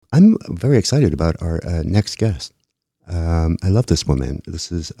I'm very excited about our next guest. I love this woman.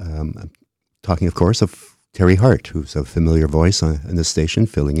 This is I'm talking, of course, of Teri Hart, who's a familiar voice on the station,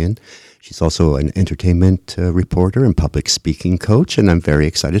 filling in. She's also an entertainment reporter and public speaking coach, and I'm very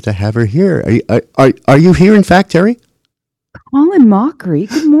excited to have her here. Are you here, in fact, Teri? Colin Mochrie,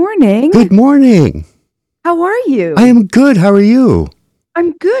 good morning. Good morning. How are you? I am good. How are you?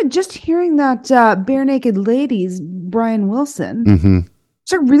 I'm good. Just hearing that Bare Naked Ladies, Brian Wilson. Mm-hmm.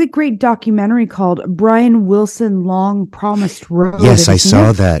 It's a really great documentary called Brian Wilson Long Promised Road. Yes, I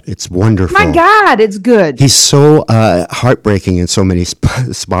saw that. It's wonderful. My God, it's good. He's so heartbreaking in so many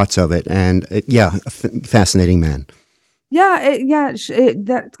spots of it. And fascinating man. That's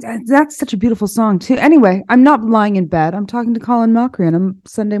such a beautiful song, too. Anyway, I'm not lying in bed. I'm talking to Colin Mochrie on a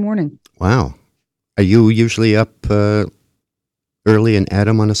Sunday morning. Wow. Are you usually up early and at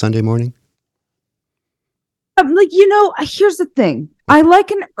 'em on a Sunday morning? Here's the thing. I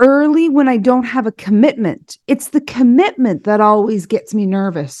like an early when I don't have a commitment. It's the commitment that always gets me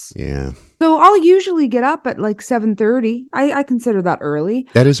nervous. Yeah. So I'll usually get up at like 7:30. I consider that early.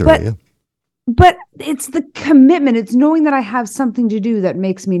 That is early, yeah. But it's the commitment. It's knowing that I have something to do that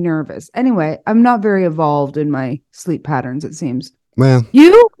makes me nervous. Anyway, I'm not very evolved in my sleep patterns, it seems. Well,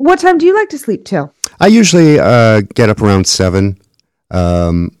 what time do you like to sleep till? I usually get up around 7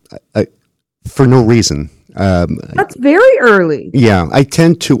 for no reason. That's very early. Yeah, I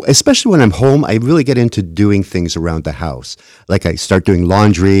tend to, especially when I'm home, I really get into doing things around the house. Like I start doing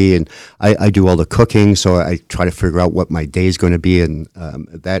laundry and I do all the cooking, so I try to figure out what my day is going to be in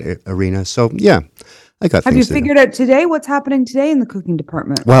that arena. So, yeah, I got Have things you figured out today what's happening today in the cooking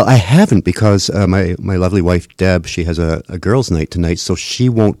department? Well, I haven't because my lovely wife, Deb, she has a girls' night tonight, so she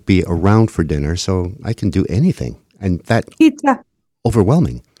won't be around for dinner, so I can do anything. And that... Pizza.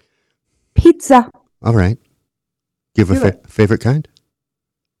 Overwhelming. Pizza. All right. Do you have a favorite kind?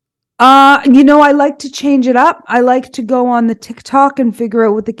 I like to change it up. I like to go on the TikTok and figure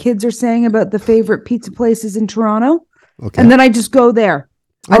out what the kids are saying about the favorite pizza places in Toronto. Okay. And then I just go there.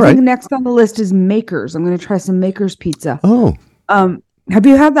 I think next on the list is Makers. I'm going to try some Makers pizza. Oh. Have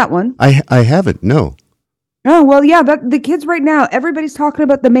you had that one? I haven't, no. Oh, well, yeah, the kids right now, everybody's talking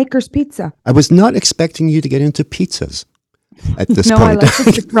about the Makers pizza. I was not expecting you to get into pizzas at this point. No, I like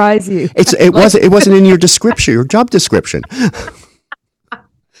to surprise you. It wasn't in your description, your job description.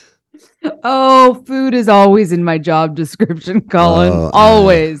 Oh, food is always in my job description, Colin. Oh,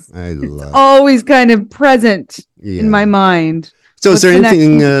 always. It's always kind of present in my mind. So is there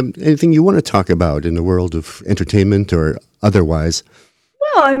anything you want to talk about in the world of entertainment or otherwise?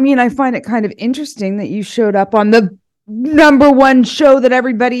 Well, I mean, I find it kind of interesting that you showed up on the #1 show that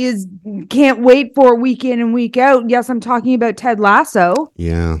everybody can't wait for week in and week out. Yes, I'm talking about Ted Lasso.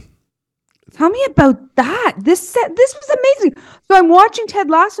 Yeah. Tell me about that. This was amazing. So I'm watching Ted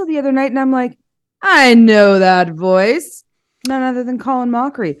Lasso the other night and I'm like, I know that voice. None other than Colin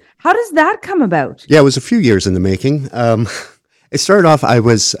Mochrie. How does that come about? Yeah, it was a few years in the making. It started off, I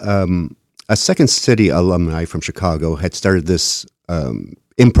was a Second City alumni from Chicago, had started this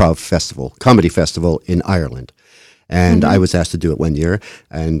improv festival, comedy festival in Ireland. And I was asked to do it one year.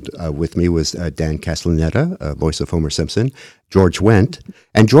 And with me was Dan Castellaneta, voice of Homer Simpson, George Wendt.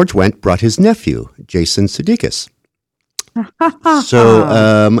 And George Wendt brought his nephew, Jason Sudeikis.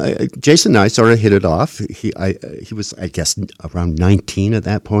 So Jason and I sort of hit it off. He was, I guess, around 19 at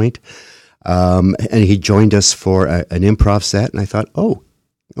that point. And he joined us for an improv set. And I thought, oh,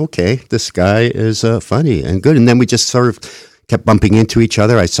 okay, this guy is funny and good. And then we just sort of kept bumping into each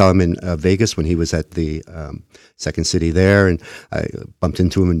other. I saw him in Vegas when he was at the Second City there, and I bumped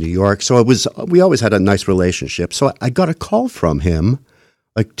into him in New York. So we always had a nice relationship. So I got a call from him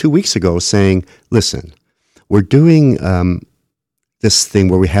like 2 weeks ago saying, listen, we're doing this thing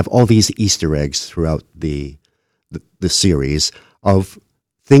where we have all these Easter eggs throughout the series of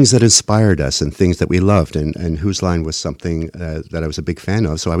things that inspired us and things that we loved, and Whose Line was something that I was a big fan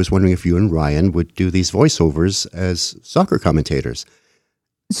of. So I was wondering if you and Ryan would do these voiceovers as soccer commentators.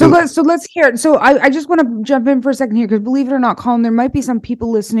 So let's hear it. So I just want to jump in for a second here, because believe it or not, Colin, there might be some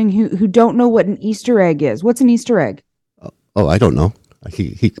people listening who don't know what an Easter egg is. What's an Easter egg? Oh, I don't know.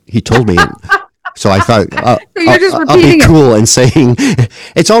 He told me. So I thought so you're just I'll be cool it. and saying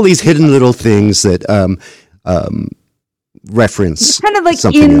it's all these hidden little things that reference, it's kind of like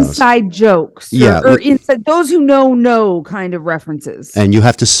inside else. Jokes, or inside those who know kind of references, and you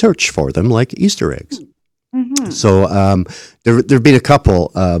have to search for them like Easter eggs. Mm-hmm. So there've been a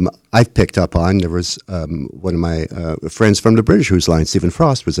couple I've picked up on. There was one of my friends from the British Whose Line, Stephen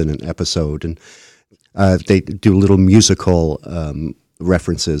Frost, was in an episode, and they do little musical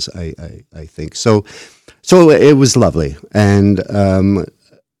references. I think so. It was lovely, and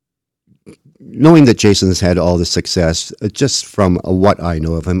knowing that Jason's had all the success, just from what I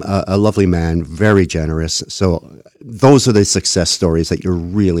know of him, a lovely man, very generous. So those are the success stories that you're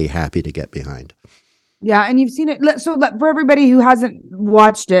really happy to get behind. Yeah, and you've seen it. So for everybody who hasn't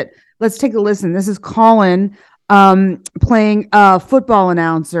watched it, let's take a listen. This is Colin playing a football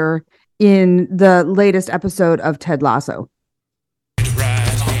announcer in the latest episode of Ted Lasso.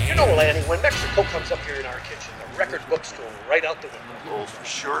 You know, Lanny, when Mexico comes up here in our kitchen, the record books go right out the window. Oh, for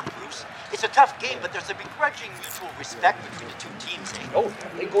sure, Bruce. It's a tough game, but there's a begrudging mutual respect between the two teams, eh? Oh,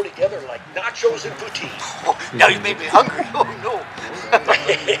 they go together like nachos and poutine. Oh, now you made me hungry. Oh, no.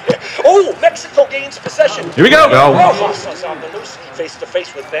 Oh, Mexico gains possession. Here we go. Rojas's on the loose, face to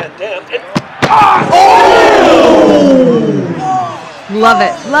face with Van Dam. And... Love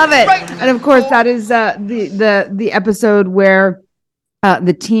it. And of course, that is the episode where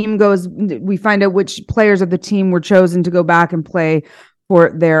the team goes. We find out which players of the team were chosen to go back and play for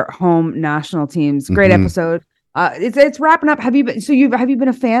their home national teams. Great episode. It's wrapping up. Have you been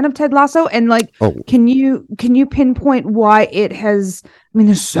a fan of Ted Lasso? And can you pinpoint why it has? I mean,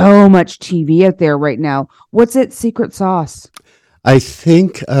 there's so much TV out there right now. What's its secret sauce? I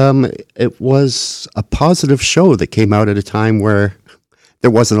think it was a positive show that came out at a time where there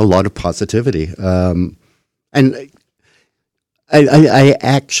wasn't a lot of positivity. And I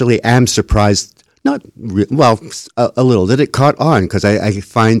actually am surprised, a little, that it caught on, because I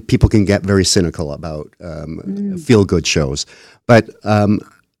find people can get very cynical about feel-good shows. But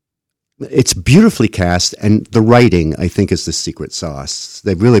it's beautifully cast, and the writing, I think, is the secret sauce.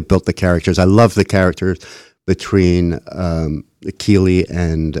 They've really built the characters. I love the characters between Keeley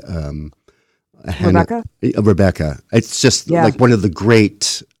and Rebecca. It's just like one of the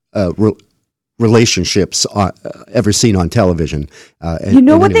great relationships ever seen on television.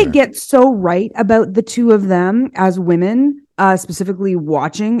 What they get so right about the two of them as women, specifically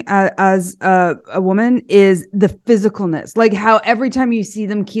watching as a woman, is the physicalness. Like how every time you see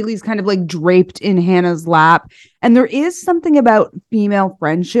them, Keely's kind of like draped in Hannah's lap. And there is something about female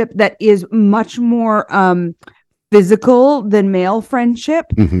friendship that is much more physical than male friendship.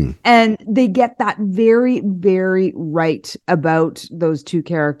 Mm-hmm. And they get that very, very right about those two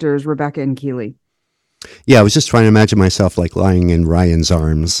characters, Rebecca and Keely. Yeah, I was just trying to imagine myself like lying in Ryan's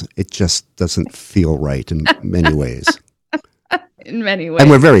arms. It just doesn't feel right in many ways. In many ways. And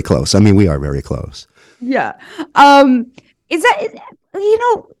we're very close. I mean, we are very close. Yeah. Is that,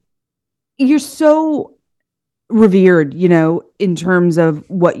 you're so revered, in terms of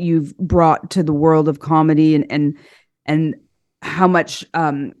what you've brought to the world of comedy and how much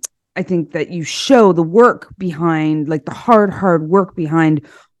I think that you show the work behind, like the hard work behind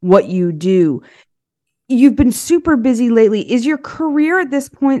what you do. You've been super busy lately. Is your career at this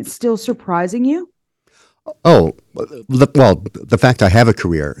point still surprising you? Oh, well, the fact I have a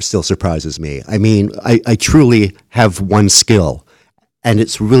career still surprises me. I mean, I truly have one skill, and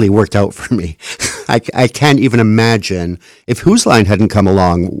it's really worked out for me. I can't even imagine if Whose Line hadn't come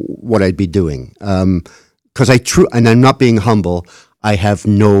along, what I'd be doing. Because and I'm not being humble, I have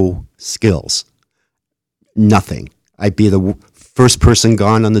no skills. Nothing. I'd be the first person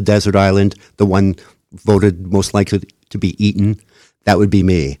gone on the desert island, the one voted most likely to be eaten. That would be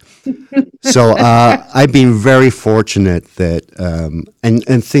me. So I've been very fortunate that,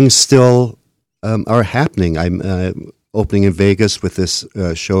 and things still are happening. I'm opening in Vegas with this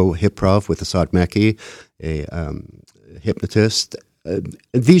show, Hip-Prov, with Asad Meki, a hypnotist.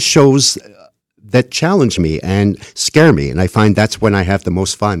 These shows that challenge me and scare me, and I find that's when I have the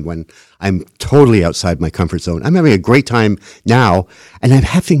most fun, when I'm totally outside my comfort zone. I'm having a great time now, and I'm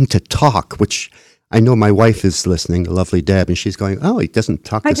having to talk, which I know my wife is listening, the lovely Deb, and she's going, oh, he doesn't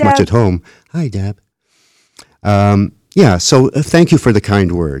talk this much at home. Hi, Deb. So thank you for the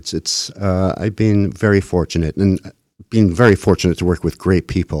kind words. I've been very fortunate, and been very fortunate to work with great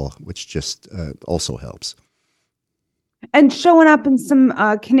people, which just also helps. And showing up in some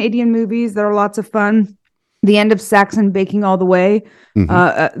Canadian movies that are lots of fun. The End of Sex and Baking All the Way,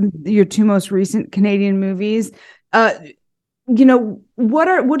 your two most recent Canadian movies. What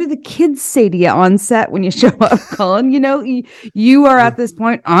do the kids say to you on set when you show up, Colin? You are at this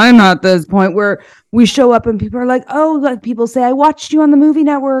point, I'm at this point where we show up and people are like, people say, I watched you on the Movie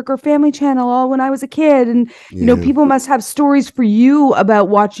Network or Family Channel all when I was a kid. And, people must have stories for you about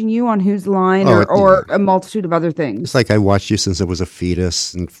watching you on Whose Line or a multitude of other things. It's like I watched you since I was a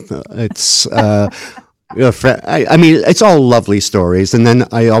fetus. And it's... I mean, it's all lovely stories. And then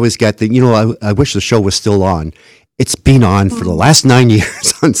I always get that, I wish the show was still on. It's been on for the last 9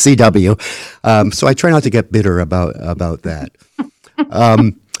 years on CW. So I try not to get bitter about that.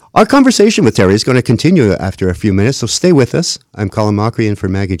 Our conversation with Teri is going to continue after a few minutes, so stay with us. I'm Colin Mochrie in for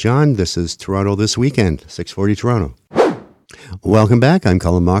Maggie John. This is Toronto This Weekend, 640 Toronto. Welcome back. I'm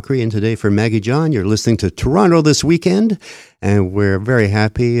Colin Mochrie, and today for Maggie John, you're listening to Toronto This Weekend, and we're very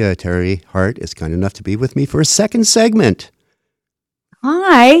happy Teri Hart is kind enough to be with me for a second segment.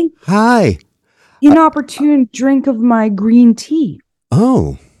 Hi. Hi. Inopportune drink of my green tea.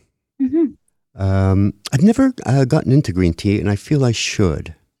 Oh. I've never gotten into green tea, and I feel I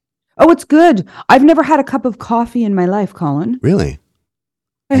should. Oh, it's good. I've never had a cup of coffee in my life, Colin. Really?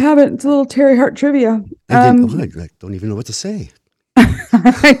 I haven't. It's a little Teri Hart trivia. I don't even know what to say.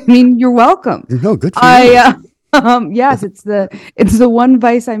 I mean, you're welcome. No, good for you. Yes, it's the one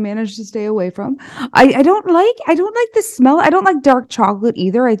vice I managed to stay away from. I don't like the smell. I don't like dark chocolate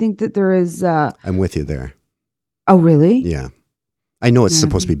either. I think that there is. I'm with you there. Oh, really? Yeah, I know it's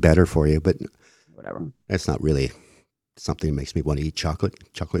supposed to be better for you, but whatever. That's not really something that makes me want to eat chocolate.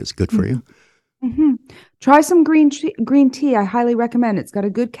 Chocolate is good for you. Mm-hmm. Try some green tea. I highly recommend. It's got a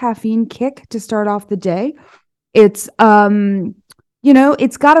good caffeine kick to start off the day. It's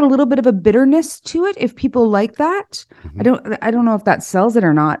it's got a little bit of a bitterness to it if people like that. Mm-hmm. I don't know if that sells it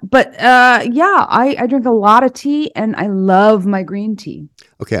or not, but I drink a lot of tea and I love my green tea.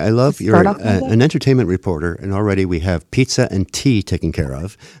 Okay, I love you're an entertainment reporter, and already we have pizza and tea taken care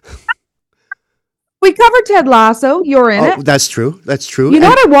of. We covered Ted Lasso. You're in it. That's true. That's true. You know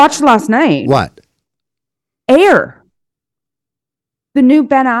what I watched last night? What? Air. The new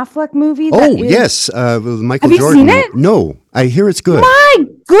Ben Affleck movie. Yes. Michael Have Jordan. You seen it? No. I hear it's good. My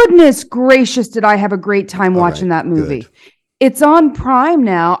goodness gracious, did I have a great time watching that movie. Good. It's on Prime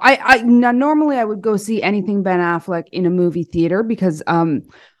now. Now, normally I would go see anything Ben Affleck in a movie theater because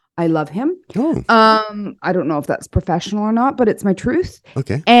I love him. Oh. I don't know if that's professional or not, but it's my truth.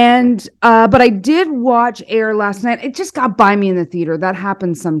 Okay. And but I did watch Air last night. It just got by me in the theater. That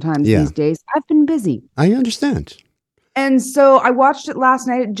happens sometimes these days. I've been busy. I understand. And so I watched it last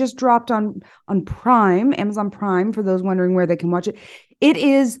night. It just dropped on Prime, Amazon Prime, for those wondering where they can watch it. It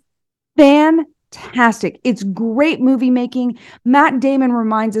is fantastic. It's great movie making. Matt Damon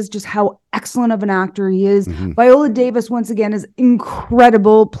reminds us just how excellent of an actor he is. Mm-hmm. Viola Davis, once again, is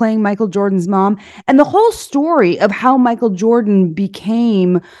incredible playing Michael Jordan's mom. And the whole story of how Michael Jordan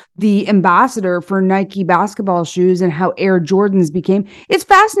became the ambassador for Nike basketball shoes and how Air Jordans became, it's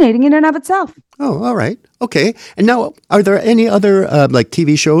fascinating in and of itself. Oh, all right. Okay. And now, are there any other like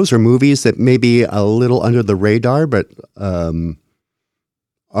TV shows or movies that may be a little under the radar, but are...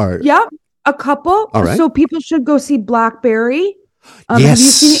 Yeah, a couple. All right. So people should go see Blackberry. Yes. Have you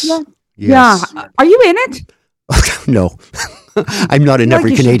seen it yet? Yes. Yeah. Are you in it? No. I'm not in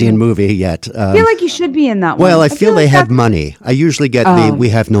every Canadian movie yet. I feel like you should be in that one. Well, I feel they have money. I usually get we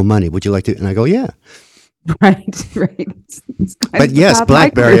have no money. Would you like to? And I go, yeah. Right. But yes,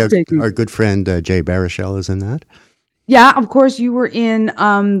 Blackberry, our good friend Jay Baruchel is in that. Yeah, of course. You were in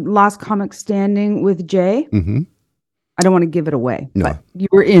Last Comic Standing with Jay. Mm-hmm. I don't want to give it away, but you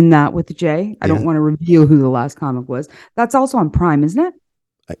were in that with Jay. I don't want to reveal who the last comic was. That's also on Prime, isn't it?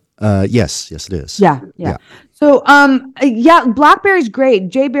 Yes, it is. Yeah. So, Blackberry's great.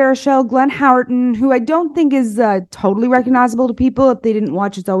 Jay Baruchel, Glenn Howerton, who I don't think is totally recognizable to people if they didn't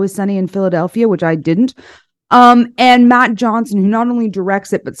watch It's Always Sunny in Philadelphia, which I didn't. And Matt Johnson, who not only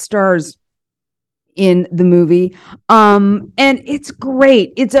directs it but stars in the movie. And it's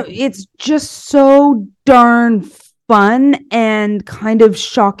great. It's just so darn fun and kind of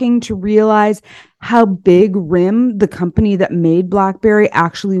shocking to realize how big RIM, the company that made BlackBerry,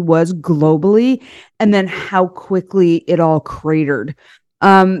 actually was globally, and then how quickly it all cratered.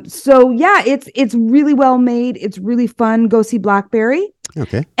 It's really well made. It's really fun. Go see BlackBerry.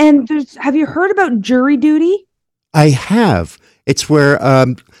 Okay. And have you heard about Jury Duty? I have. It's where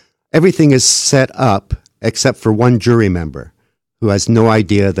everything is set up except for one jury member who has no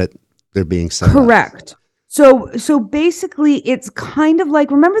idea that they're being set up. Correct. So basically, it's kind of like,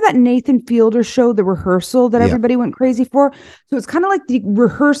 remember that Nathan Fielder show, The Rehearsal, that everybody went crazy for? So it's kind of like The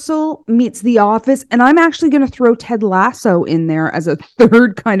Rehearsal meets The Office. And I'm actually going to throw Ted Lasso in there as a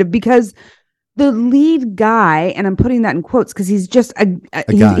third kind of, because the lead guy, and I'm putting that in quotes because he's just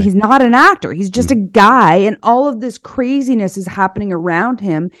he's not an actor. He's just a guy. And all of this craziness is happening around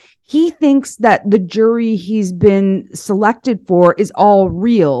him. He thinks that the jury he's been selected for is all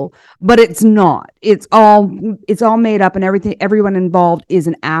real, but it's not. It's all made up, and everyone involved is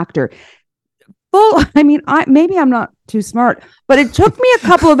an actor. Maybe I'm not too smart, but it took me a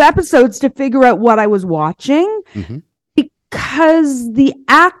couple of episodes to figure out what I was watching. Mm-hmm. Because the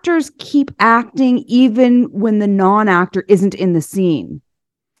actors keep acting even when the non-actor isn't in the scene.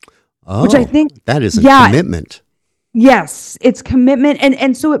 Oh, which I think that is a commitment. Yes, it's commitment,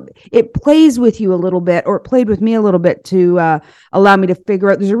 and so it plays with you a little bit, or it played with me a little bit to allow me to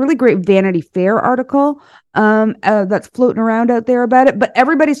figure out. There's a really great Vanity Fair article that's floating around out there about it, but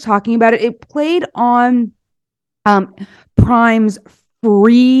everybody's talking about it. It played on Prime's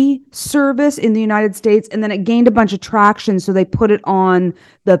free service in the United States, and then it gained a bunch of traction, so they put it on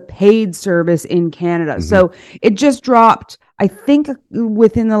the paid service in Canada. Mm-hmm. So it just dropped, I think,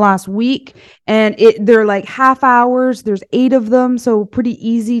 within the last week, and they're like half hours. There's 8 of them, so pretty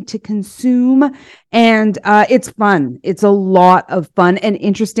easy to consume, and it's fun. It's a lot of fun and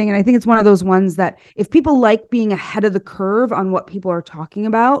interesting, and I think it's one of those ones that if people like being ahead of the curve on what people are talking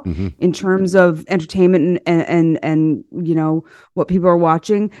about in terms of entertainment and you know what people are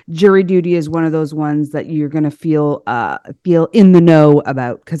watching, Jury Duty is one of those ones that you're going to feel in the know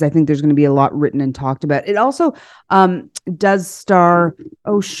about, because I think there's going to be a lot written and talked about. It also does star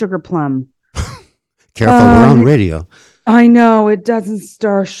Sugar Plum. Careful, we're on radio. I know, it doesn't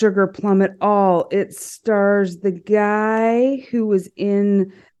star Sugar Plum at all. It stars the guy who was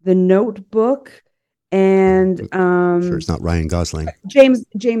in The Notebook, and sure it's not Ryan Gosling. James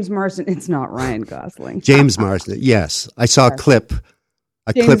Marsden. It's not Ryan Gosling. James Marsden. Yes, I saw a clip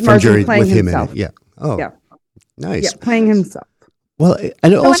James from Marsden Jury with him himself. in it. Yeah. Oh, yeah. Nice. Yeah, playing himself. Well,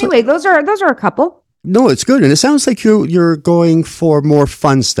 and also, anyway, those are a couple. No, it's good, and it sounds like you're going for more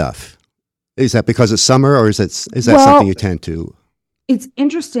fun stuff. Is that because it's summer, or is that something you tend to? It's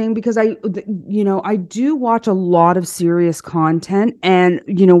interesting because I do watch a lot of serious content, and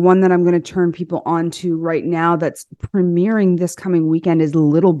one that I'm going to turn people on to right now that's premiering this coming weekend is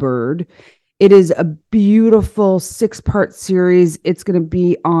Little Bird. It is a beautiful 6-part series. It's going to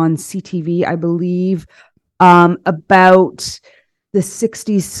be on CTV, I believe, about the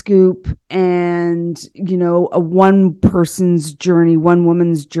 60s scoop and, a one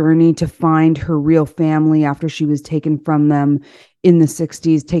woman's journey to find her real family after she was taken from them in the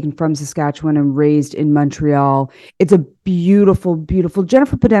 60s, taken from Saskatchewan and raised in Montreal. It's a beautiful, beautiful.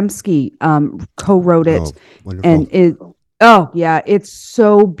 Jennifer Podemsky co-wrote it. Oh, wonderful. And it's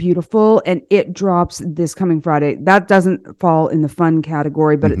so beautiful, and it drops this coming Friday. That doesn't fall in the fun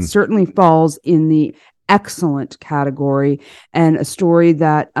category, but it certainly falls in the excellent category, and a story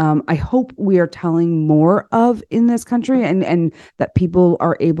that I hope we are telling more of in this country, and that people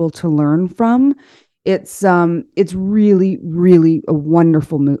are able to learn from. It's really, really a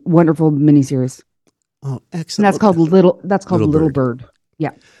wonderful miniseries. Oh, excellent! And that's called Little Bird.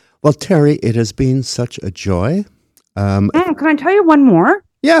 Yeah. Well, Teri, it has been such a joy. Can I tell you one more?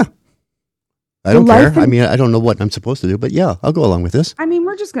 Yeah. I don't care. I mean, I don't know what I'm supposed to do, but yeah, I'll go along with this. I mean,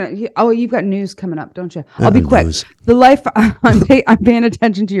 we're just going to... Oh, you've got news coming up, don't you? I'll be quick. News. The life... I'm paying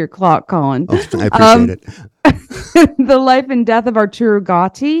attention to your clock, Colin. Oh, I appreciate it. The life and death of Arturo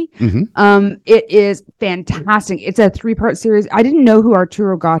Gatti. It is fantastic. It's a 3-part series. I didn't know who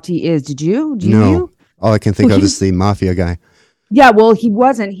Arturo Gatti is. Did you? No. All I can think of is the mafia guy. Yeah, well, he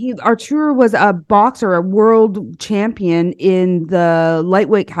wasn't. Arturo was a boxer, a world champion in the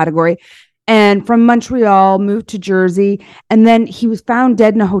lightweight category, and from Montreal moved to Jersey, and then he was found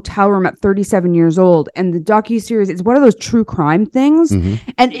dead in a hotel room at 37 years old. And the docuseries, it's one of those true crime things,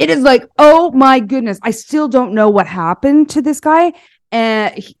 and it is like, oh my goodness, I still don't know what happened to this guy,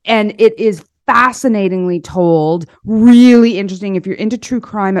 and it is fascinatingly told, really interesting if you're into true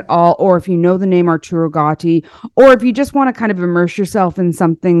crime at all, or if you know the name Arturo Gatti, or if you just want to kind of immerse yourself in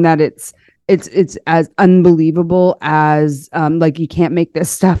something that it's as unbelievable as like you can't make this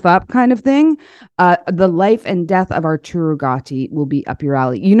stuff up kind of thing. The life and death of Arturo Gatti will be up your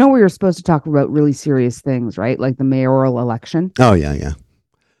alley. You know, we were supposed to talk about really serious things, right? Like the mayoral election. Oh yeah.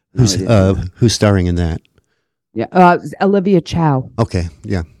 Who's starring in that? Yeah, Olivia Chow. Okay,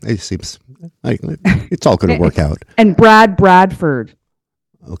 yeah, it seems like it's all going to work out. And Brad Bradford.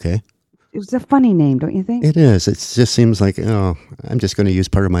 Okay. It was a funny name, don't you think? It is. It just seems like, I'm just going to use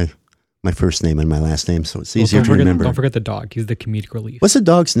part of my first name and my last name, so it's easier to remember. Don't forget the dog. He's the comedic relief. What's the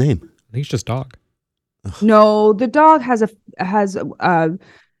dog's name? I think it's just Dog. No, the dog has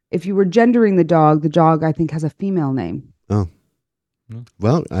if you were gendering the dog I think has a female name. Oh.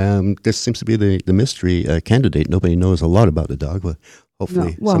 Well, this seems to be the mystery candidate. Nobody knows a lot about the dog, but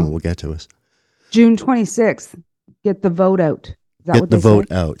hopefully someone will get to us. June 26th, get the vote out. Get the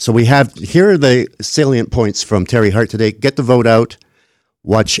vote out. So here are the salient points from Teri Hart today. Get the vote out.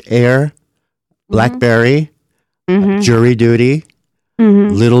 Watch Air, Blackberry, Jury Duty,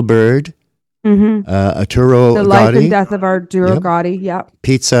 Little Bird, Arturo Gatti. The life and death of Arturo Gatti, yep.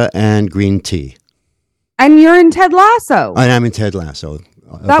 Pizza and green tea. And you're in Ted Lasso. And I'm in Ted Lasso.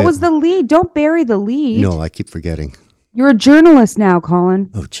 Okay. That was the lead. Don't bury the lead. No, I keep forgetting. You're a journalist now, Colin.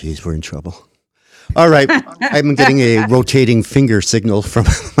 Oh, geez, we're in trouble. All right. I'm getting a rotating finger signal from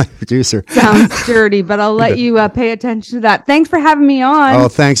my producer. Sounds dirty, but I'll let you pay attention to that. Thanks for having me on. Oh,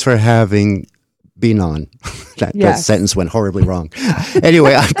 thanks for having been on. That sentence went horribly wrong.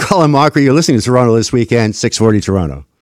 Anyway, I'm Colin Mochrie. You're listening to Toronto This Weekend, 640 Toronto.